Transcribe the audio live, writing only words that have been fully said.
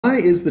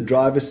is the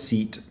driver's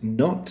seat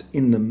not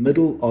in the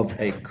middle of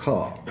a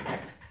car?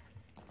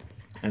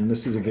 And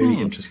this is a very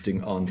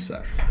interesting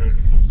answer.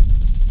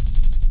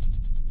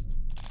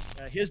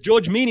 Here's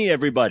George Mienie,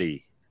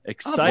 everybody.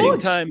 Exciting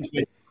times.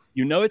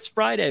 You know it's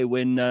Friday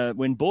when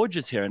Borge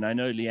is here. And I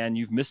know, Leanne,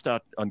 you've missed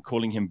out on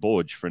calling him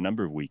Borge for a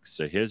number of weeks.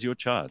 So here's your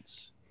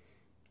chance.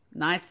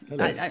 Nice.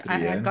 Hello,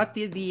 I got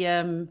the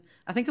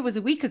I think it was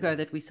a week ago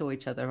that we saw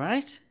each other,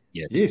 right?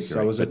 Yes,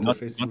 I was at the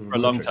festival. Not for a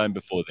long time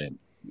before then.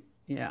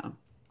 Yeah.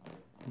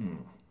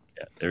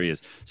 Yeah, there he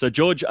is. So,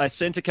 George, I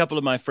sent a couple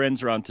of my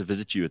friends around to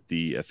visit you at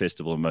the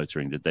Festival of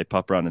Motoring. Did they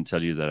pop around and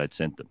tell you that I'd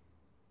sent them?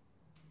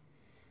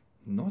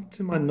 Not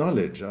to my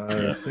knowledge.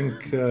 I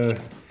think, no,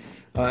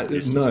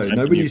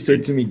 nobody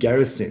said to me,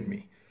 Gareth sent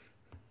me.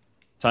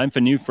 Time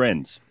for new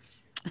friends.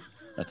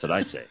 That's what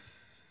I say.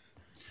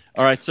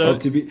 All right, so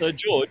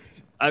George,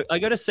 I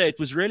got to say, it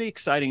was really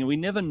exciting. And we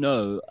never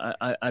know.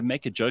 I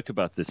make a joke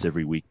about this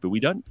every week, but we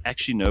don't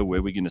actually know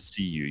where we're going to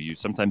see you. You're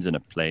sometimes in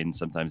a plane,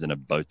 sometimes in a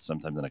boat,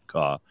 sometimes in a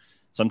car.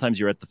 Sometimes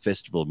you're at the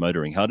Festival of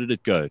Motoring. How did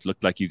it go? It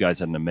looked like you guys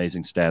had an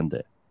amazing stand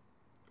there.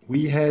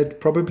 We had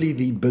probably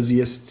the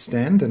busiest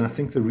stand, and I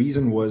think the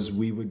reason was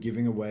we were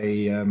giving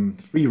away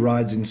free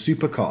rides in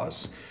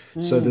supercars.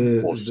 So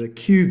the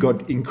queue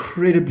got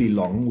incredibly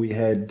long. We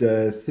had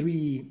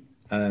 3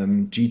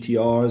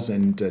 GTRs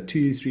and 2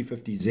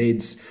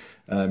 350Zs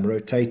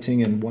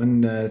rotating, and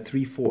 1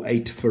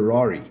 348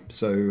 Ferrari.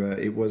 So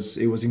it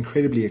was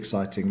incredibly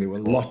exciting. There were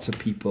lots of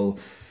people.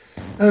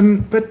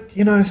 But,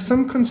 you know,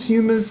 some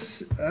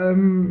consumers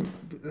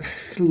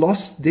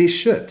lost their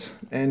shit.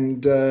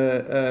 And,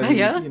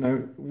 you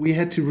know, we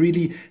had to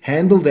really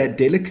handle that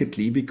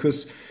delicately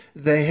because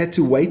they had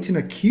to wait in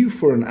a queue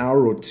for an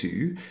hour or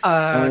two.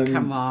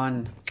 Come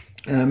on.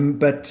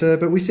 But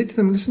we said to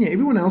them, listen,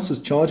 everyone else is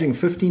charging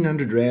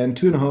 1,500 Rand,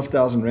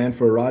 2,500 Rand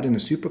for a ride in a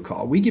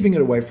supercar. We're giving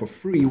it away for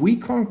free. We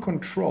can't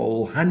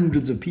control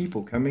hundreds of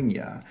people coming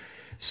here.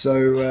 So,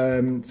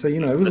 you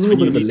know, it was a little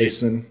bit of a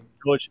lesson.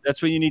 George,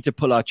 that's when you need to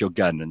pull out your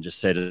gun and just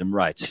say to them,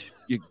 right,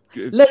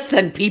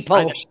 listen,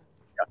 people.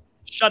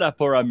 Shut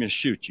up or I'm going to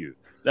shoot you.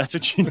 That's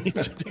what you need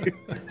to do.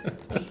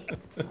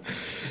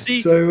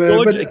 See,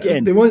 so, George,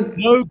 again,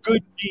 no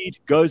good deed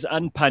goes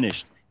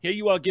unpunished. Here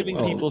you are giving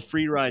people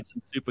free rides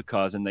in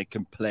supercars and they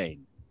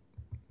complain.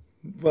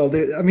 Well,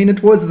 I mean,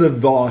 it was the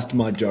vast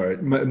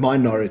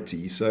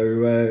minority. So,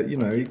 you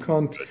know, you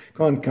can't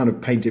kind of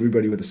paint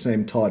everybody with the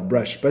same tarred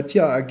brush. But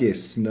yeah, I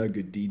guess no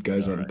good deed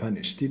goes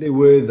unpunished. There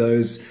were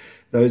those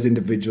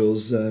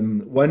individuals.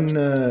 One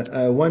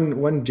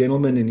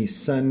gentleman and his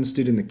son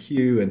stood in the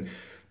queue, and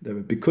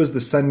because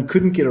the son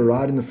couldn't get a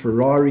ride in the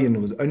Ferrari and it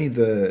was only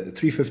the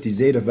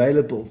 350Z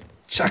available,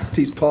 chucked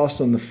his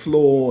pass on the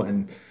floor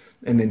and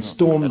then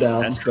stormed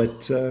out.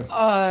 But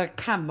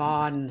come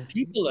on,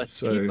 people are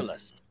so.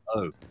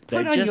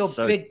 Put on your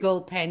big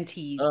girl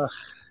panties. All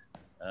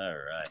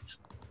right.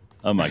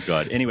 Oh my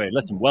God. Anyway,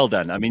 listen, well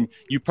done. I mean,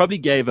 you probably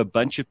gave a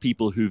bunch of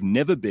people who've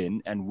never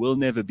been and will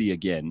never be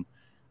again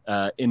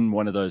in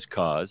one of those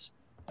cars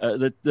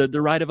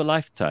the ride of a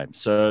lifetime.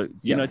 So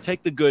you know,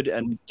 take the good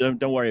and don't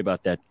worry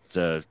about that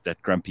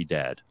grumpy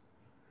dad.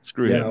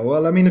 Screw him. Yeah,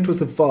 well, I mean, it was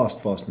the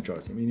vast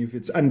majority. I mean, if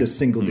it's under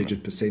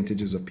single-digit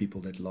percentages of people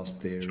that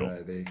lost their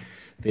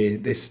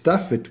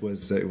stuff, it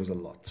was a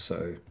lot.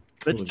 So.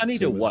 But it's funny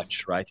to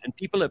watch, right? And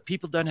people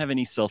don't have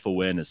any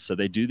self-awareness, so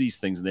they do these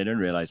things and they don't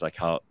realize like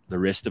how the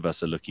rest of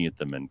us are looking at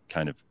them and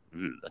kind of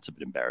that's a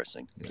bit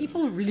embarrassing.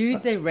 People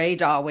lose their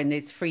radar when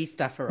there's free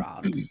stuff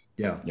around.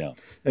 Yeah,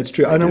 that's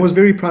true. And I was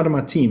very proud of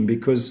my team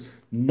because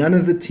none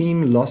of the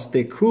team lost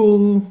their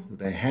cool.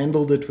 They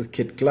handled it with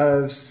kid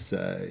gloves,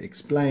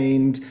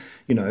 explained,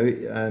 you know,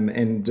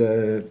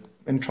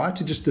 and tried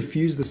to just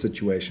diffuse the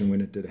situation when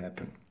it did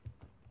happen.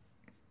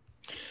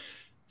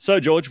 So,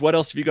 George, what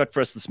else have you got for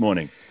us this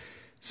morning?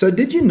 So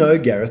did you know,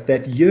 Gareth,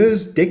 that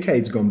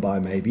decades gone by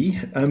maybe,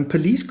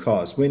 police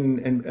cars,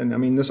 and I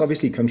mean, this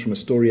obviously comes from a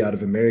story out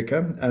of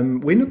America,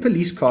 when a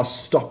police car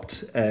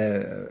stopped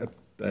a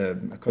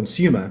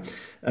consumer,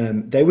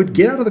 they would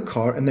get out of the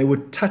car and they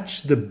would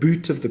touch the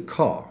boot of the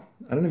car.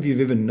 I don't know if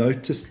you've ever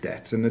noticed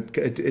that, and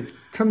it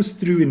comes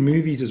through in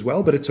movies as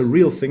well, but it's a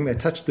real thing. They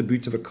touch the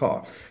boot of a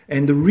car.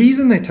 And the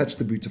reason they touch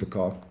the boot of a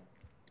car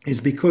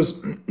is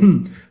because,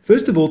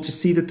 first of all, to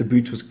see that the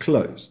boot was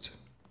closed.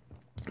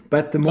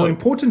 But the more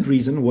important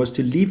reason was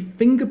to leave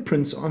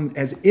fingerprints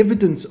as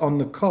evidence on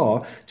the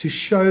car to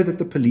show that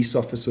the police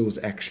officer was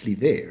actually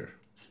there.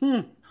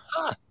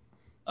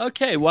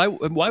 Okay, why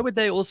would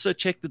they also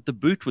check that the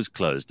boot was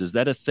closed? Is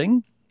that a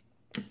thing?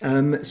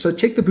 So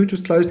check the boot was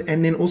closed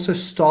and then also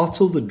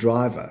startle the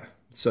driver.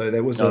 So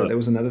that was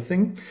another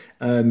thing.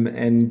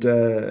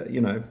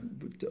 You know,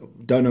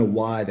 don't know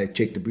why they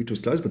checked the boot was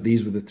closed, but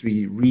these were the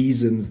 3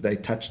 reasons they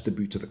touched the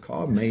boot of the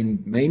car,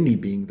 mainly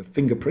being the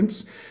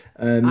fingerprints.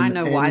 I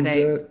know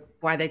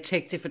why they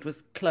checked if it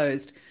was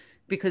closed,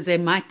 because there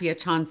might be a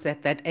chance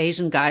that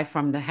Asian guy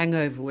from The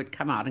Hangover would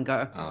come out and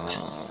go,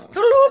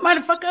 "Hello,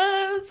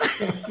 motherfuckers,"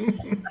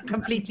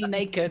 completely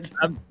naked.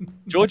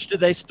 George, do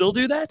they still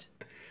do that?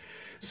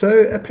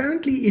 So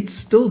apparently it's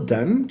still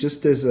done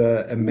just as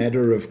a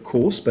matter of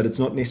course, but it's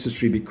not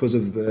necessary because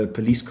of the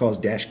police cars'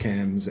 dash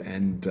cams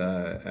and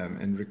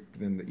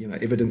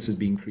evidence is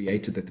being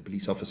created that the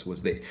police officer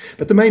was there.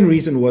 But the main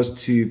reason was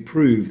to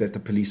prove that the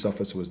police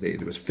officer was there.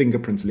 There was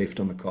fingerprints left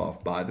on the car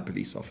by the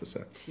police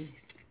officer.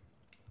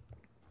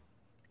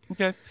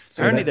 Okay.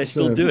 So apparently they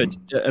still do it.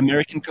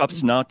 American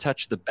cops now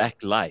touch the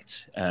back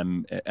light,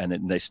 and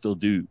they still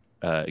do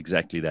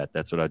exactly that.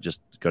 That's what I just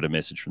got a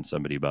message from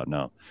somebody about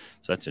now.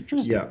 So that's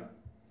interesting. Yeah.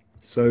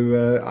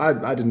 So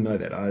I didn't know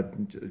that. I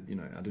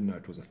didn't know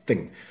it was a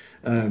thing,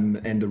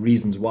 and the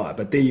reasons why.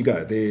 But there you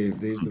go.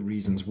 There's the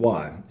reasons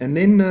why. And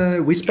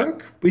then we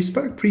spoke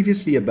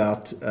previously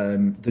about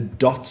the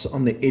dots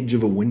on the edge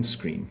of a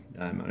windscreen.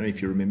 I don't know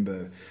if you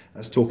remember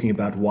us talking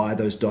about why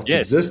those dots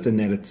exist, and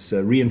that it's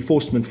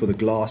reinforcement for the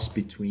glass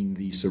between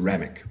the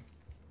ceramic.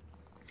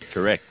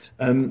 Correct.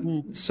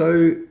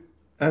 So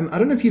I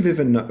don't know if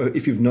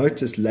you've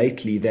noticed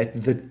lately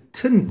that the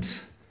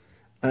tint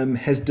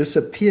has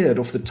disappeared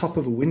off the top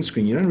of a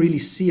windscreen. You don't really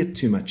see it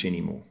too much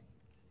anymore.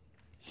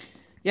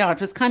 Yeah, it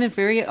was kind of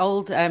very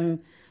old.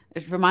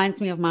 It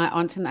reminds me of my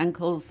aunt and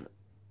uncle's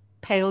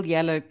pale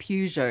yellow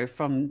Peugeot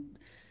from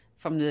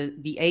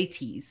the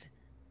 80s,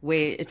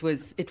 where it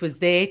was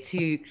there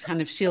to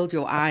kind of shield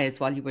your eyes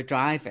while you were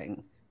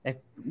driving.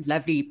 That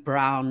lovely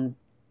brown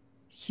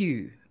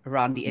hue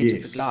around the edge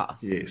of the glass.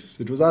 Yes,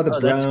 it was either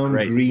brown,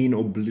 green,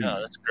 or blue. Oh,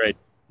 that's great.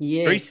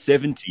 Yes. Very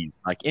 70s.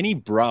 Like any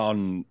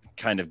brown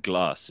kind of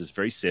glass is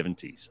very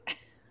 70s.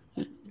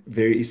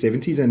 Very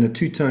 70s, and a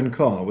two-tone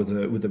car with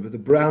a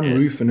brown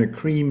roof and a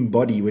cream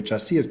body, which I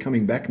see is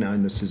coming back now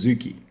in the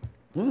Suzuki.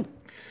 Oh,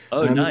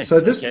 nice. So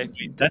this,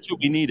 that's what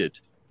we needed.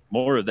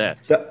 More of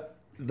that.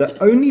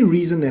 The only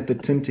reason that the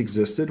tint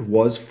existed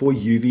was for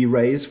UV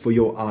rays for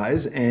your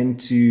eyes and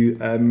to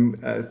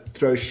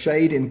throw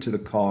shade into the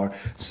car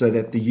so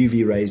that the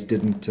UV rays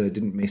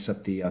didn't mess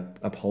up the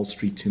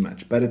upholstery too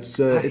much. But it's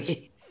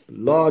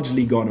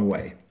largely gone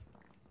away.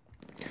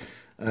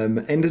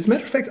 And as a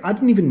matter of fact, I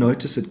didn't even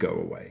notice it go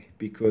away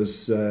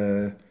because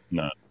only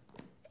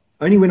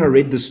when I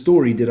read the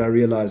story did I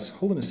realize,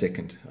 hold on a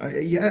second,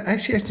 I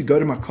actually have to go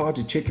to my car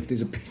to check if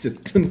there's a piece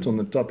of tint on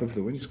the top of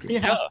the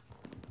windscreen. Yeah.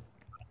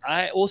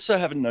 I also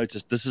haven't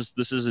noticed. This is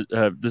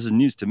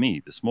news to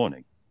me this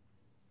morning.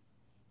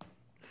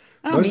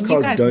 Oh, Most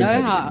cars don't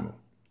have it anymore.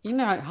 You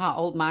know how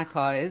old my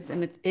car is,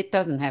 and it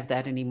doesn't have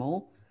that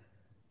anymore.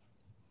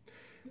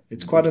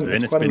 It's quite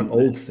an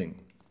old thing.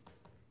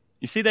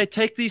 You see, they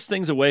take these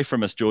things away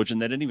from us, George,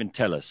 and they don't even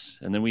tell us.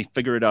 And then we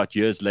figure it out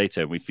years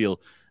later, and we feel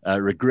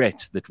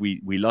regret that we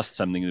lost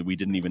something that we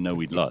didn't even know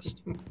we'd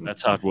lost.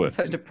 That's how it works.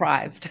 So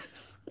deprived.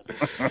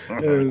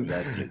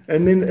 Exactly.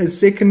 And then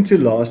second to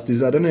last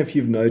is, I don't know if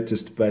you've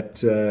noticed,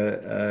 but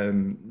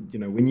when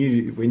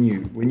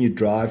you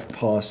drive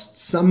past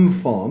some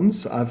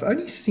farms, I've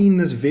only seen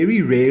this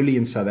very rarely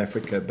in South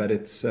Africa, but I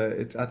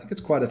think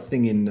it's quite a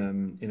thing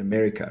in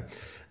America.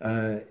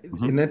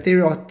 In that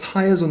there are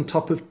tires on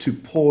top of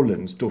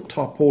tarpaulins, you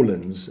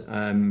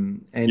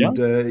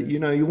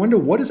wonder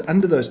what is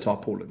under those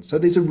tarpaulins. So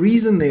there's a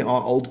reason there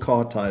are old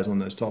car tires on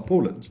those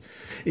tarpaulins,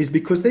 is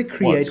because they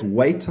create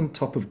weight on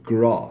top of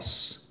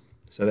grass.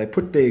 So they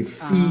put their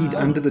feed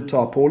under the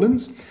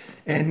tarpaulins,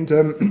 and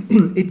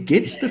it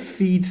gets the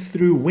feed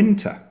through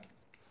winter,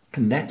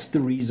 and that's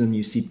the reason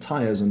you see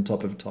tires on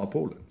top of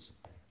tarpaulins.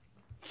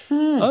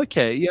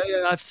 Okay, yeah,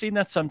 I've seen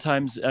that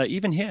sometimes,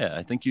 even here.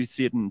 I think you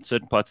see it in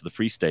certain parts of the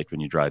Free State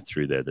when you drive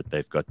through there, that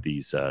they've got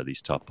these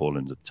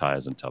tarpaulins with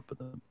tires on top of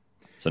them.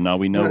 So now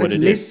we know what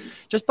it is.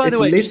 Just by the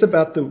way, it's less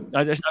about the.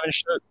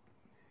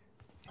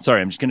 Sorry,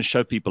 I'm just going to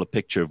show people a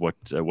picture of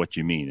what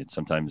you mean. It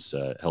sometimes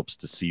helps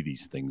to see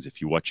these things if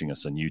you're watching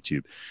us on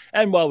YouTube.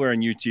 And while we're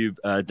on YouTube,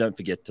 don't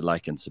forget to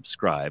like and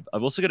subscribe.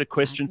 I've also got a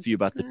question for you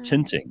about the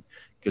tinting,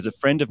 because a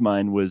friend of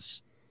mine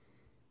was.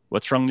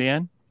 What's wrong,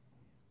 Leanne?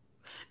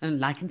 And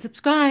like and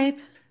subscribe.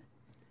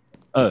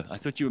 Oh, I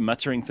thought you were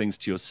muttering things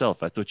to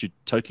yourself. I thought you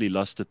totally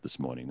lost it this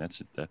morning.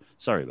 That's it.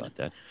 Sorry about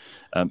that.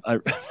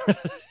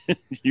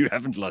 You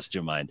haven't lost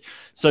your mind.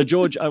 So,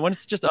 George, I wanted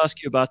to just ask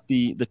you about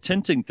the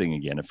tinting thing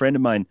again. A friend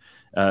of mine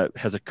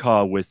has a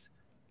car with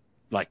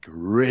like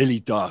really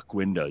dark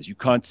windows. You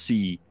can't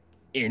see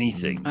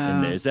anything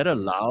in there. Is that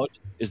allowed?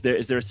 Is there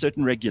a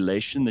certain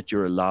regulation that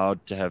you're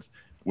allowed to have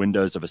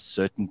windows of a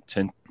certain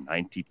tint?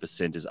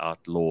 90% is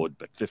outlawed,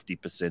 but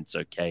 50% is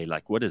okay.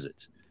 Like, what is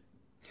it?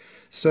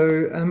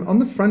 So on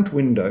the front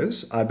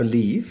windows, I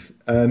believe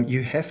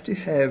you have to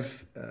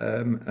have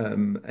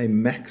a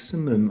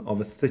maximum of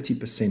a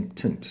 30%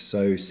 tint.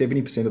 So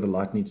 70% of the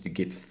light needs to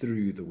get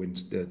through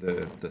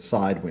the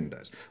side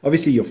windows.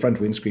 Obviously, your front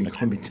windscreen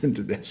can't be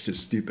tinted. That's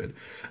just stupid.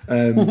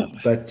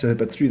 But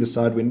through the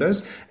side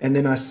windows. And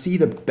then I see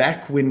the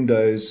back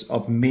windows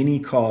of many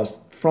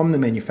cars from the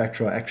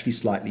manufacturer are actually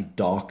slightly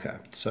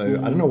darker. So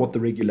I don't know what the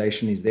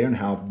regulation is there and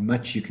how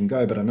much you can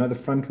go, but I know the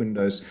front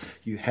windows,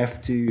 you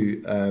have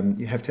to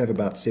have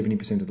about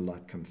 70% of the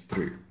light come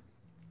through.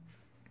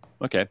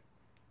 Okay.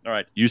 All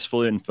right.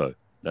 Useful info.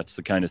 That's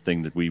the kind of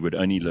thing that we would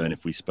only learn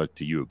if we spoke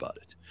to you about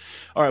it.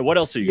 All right, what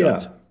else have you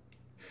got?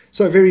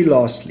 So very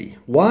lastly,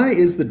 why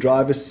is the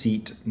driver's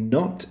seat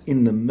not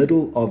in the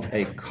middle of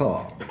a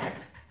car?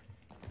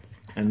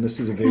 And this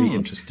is a very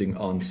interesting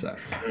answer.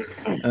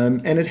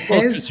 And it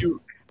has...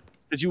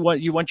 Because you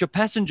want your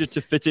passenger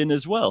to fit in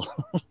as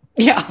well.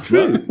 Yeah.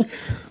 True.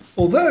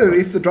 Although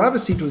if the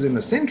driver's seat was in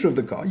the center of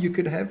the car, you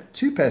could have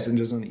two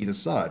passengers on either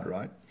side,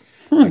 right?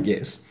 I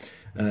guess.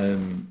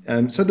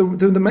 So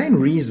the main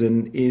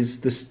reason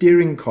is the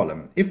steering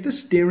column. If the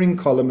steering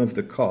column of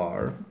the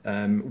car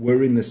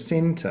were in the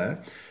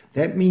center,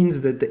 that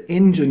means that the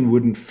engine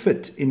wouldn't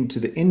fit into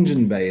the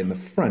engine bay in the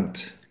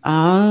front.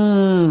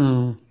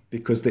 Oh.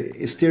 Because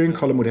the steering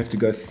column would have to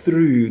go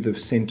through the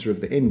center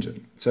of the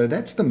engine. So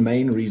that's the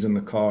main reason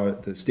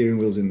the steering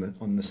wheel's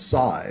on the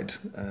side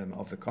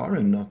of the car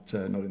and not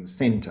in the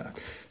center.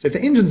 So if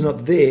the engine's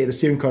not there, the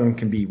steering column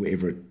can be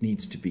wherever it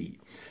needs to be.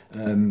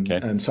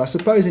 So I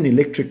suppose in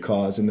electric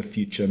cars in the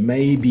future,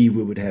 maybe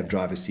we would have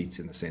driver seats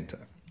in the center.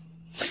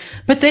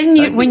 But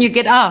then when you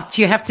get out,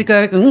 you have to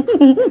go and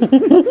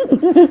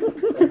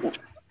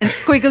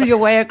squiggle your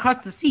way across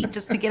the seat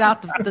just to get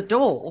out the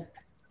door.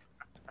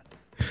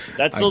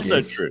 That's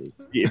also true.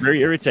 Yeah,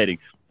 very irritating.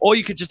 Or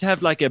you could just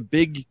have like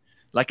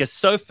a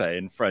sofa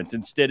in front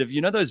instead of,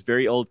 those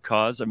very old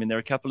cars. I mean, there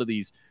are a couple of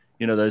these,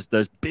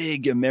 those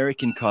big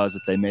American cars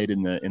that they made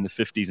in the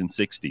 50s and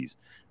 60s.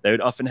 They would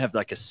often have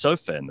like a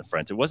sofa in the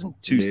front. It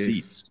wasn't two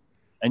seats.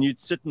 And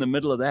you'd sit in the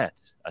middle of that,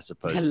 I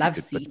suppose. A love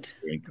seat.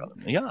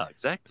 Yeah,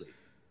 exactly.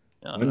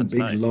 Yeah,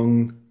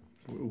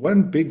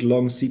 one big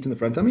long seat in the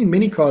front. I mean,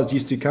 many cars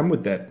used to come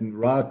with that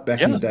right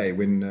back in the day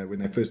when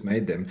they first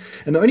made them.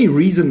 And the only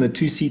reason the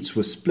two seats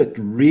were split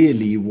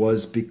really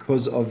was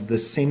because of the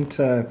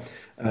center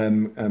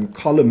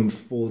column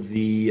for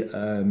the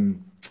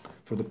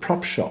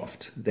prop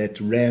shaft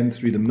that ran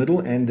through the middle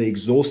and the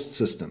exhaust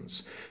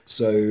systems.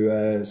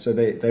 So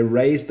they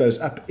raised those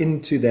up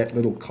into that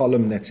little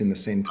column that's in the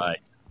center. Right.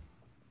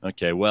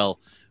 Okay, well,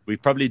 we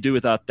probably do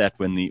without that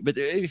but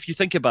if you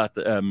think about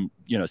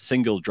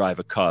single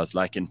driver cars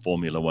like in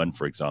Formula One,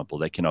 for example,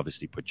 they can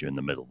obviously put you in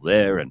the middle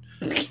there, and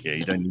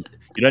you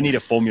don't need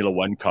a Formula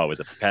One car with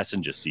a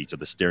passenger seat or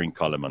the steering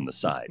column on the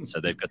side. So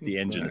they've got the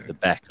engine at the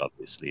back,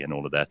 obviously, and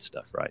all of that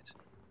stuff, right?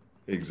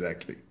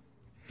 Exactly.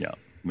 Yeah,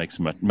 makes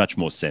much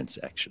more sense,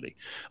 actually.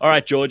 All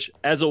right, George,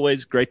 as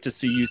always, great to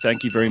see you.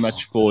 Thank you very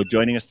much for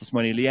joining us this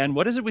morning. Leanne,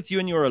 what is it with you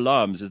and your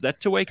alarms? Is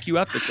that to wake you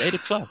up? It's 8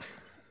 o'clock.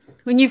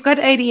 When you've got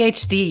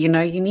ADHD,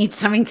 you need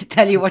something to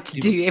tell you what to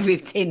do every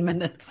 10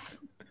 minutes.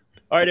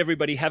 All right,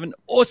 everybody, have an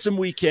awesome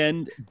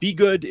weekend. Be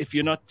good. If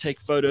you're not, take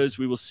photos.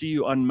 We will see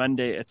you on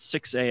Monday at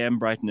 6 a.m.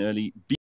 bright and early.